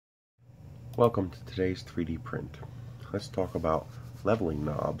Welcome to today's 3D print. Let's talk about leveling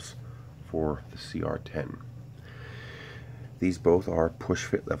knobs for the CR-10. These both are push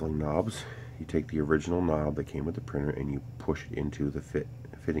fit leveling knobs. You take the original knob that came with the printer and you push it into the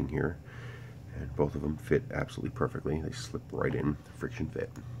fitting here, and both of them fit absolutely perfectly. They slip right in, friction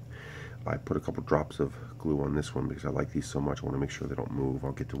fit. I put a couple drops of glue on this one because I like these so much. I want to make sure they don't move.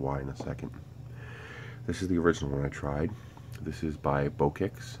 I'll get to why in a second. This is the original one I tried. This is by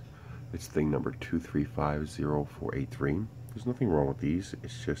Bokix. It's thing number 2350483. There's nothing wrong with these.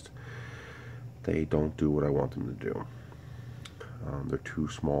 It's just they don't do what I want them to do. They're too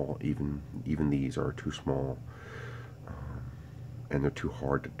small. Even these are too small, and they're too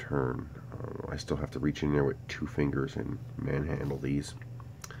hard to turn. I still have to reach in there with 2 fingers and manhandle these.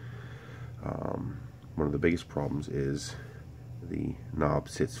 One of the biggest problems is the knob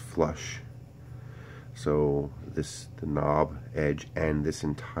sits flush. So the knob edge and this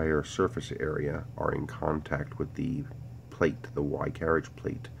entire surface area are in contact with the plate, the Y carriage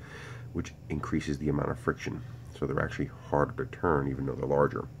plate, which increases the amount of friction. So they're actually harder to turn even though they're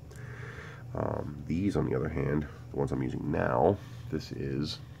larger. These, on the other hand, the ones I'm using now, this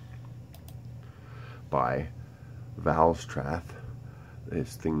is by Valstrath.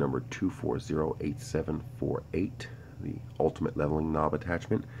 It's thing number 2408748, the ultimate leveling knob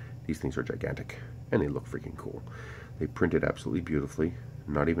attachment. These things are gigantic and they look freaking cool. They printed absolutely beautifully,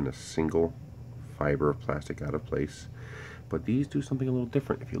 not even a single fiber of plastic out of place. But these do something a little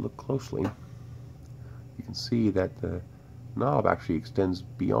different. If you look closely, you can see that the knob actually extends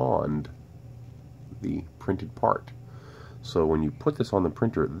beyond the printed part. So when you put this on the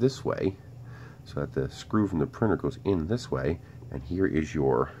printer this way, so that the screw from the printer goes in this way, and here is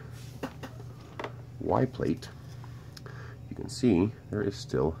your Y plate, you can see there is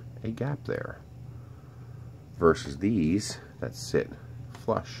still a gap there, versus these that sit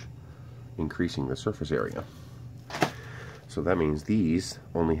flush, increasing the surface area. So that means these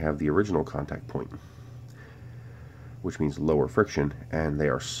only have the original contact point, which means lower friction, and they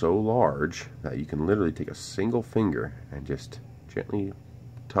are so large that you can literally take a single finger and just gently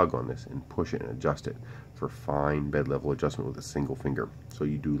tug on this and push it and adjust it for fine bed level adjustment with a single finger. So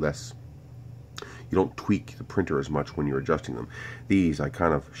you do less, you don't tweak the printer as much when you're adjusting them. These, I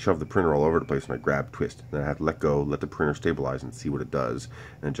kind of shove the printer all over the place and I grab, twist, then I have to let go, let the printer stabilize and see what it does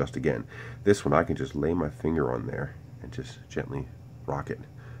and adjust again. This one I can just lay my finger on there and just gently rock it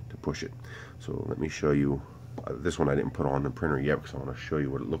to push it. So let me show you. This one I didn't put on the printer yet because I want to show you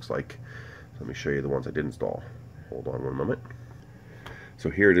what it looks like. So let me show you the ones I did install. Hold on one moment. So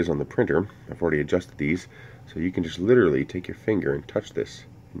here it is on the printer. I've already adjusted these. So you can just literally take your finger and touch this,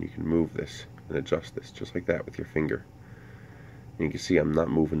 and you can move this and adjust this just like that with your finger. And you can see I'm not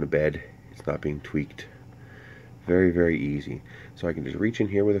moving the bed. It's not being tweaked. Very, very easy. So I can just reach in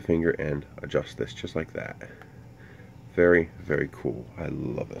here with a finger and adjust this just like that. Very, very cool. I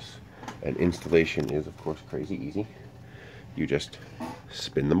love this. And installation is, of course, crazy easy. You just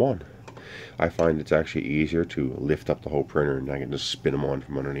spin them on. I find it's actually easier to lift up the whole printer and I can just spin them on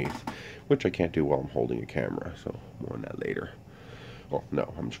from underneath, which I can't do while I'm holding a camera, so more on that later. Well,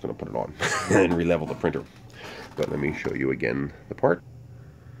 no, I'm just going to put it on and re-level the printer. But let me show you again the part.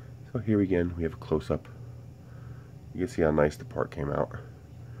 So here again, we have a close-up. You can see how nice the part came out.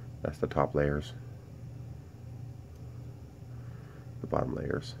 That's the top layers. The bottom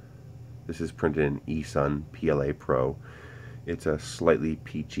layers. This is printed in Esun PLA Pro. It's a slightly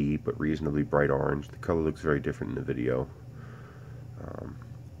peachy but reasonably bright orange. The color looks very different in the video,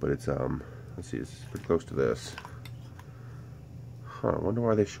 but it's let's see, it's pretty close to this. I wonder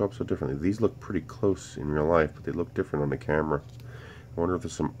why they show up so differently. These look pretty close in real life, but they look different on the camera. I wonder if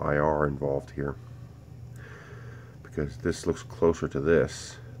there's some IR involved here, because this looks closer to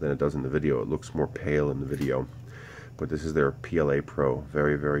this than it does in the video. It looks more pale in the video. But this is their PLA Pro.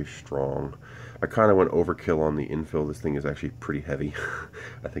 Very, very strong. I kind of went overkill on the infill. This thing is actually pretty heavy.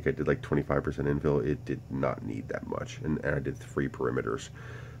 I think I did like 25% infill. It did not need that much. And I did 3 perimeters.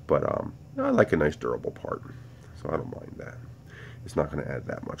 But I like a nice durable part, so I don't mind that. It's not going to add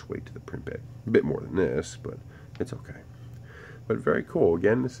that much weight to the print bed. A bit more than this, but it's okay. But very cool.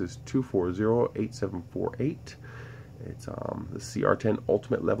 Again, this is 2408748. It's the CR-10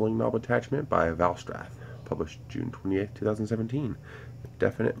 Ultimate Leveling Knob Attachment by Valstrath. Published June 28, 2017. A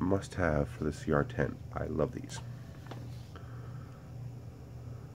definite must-have for the CR-10. I love these.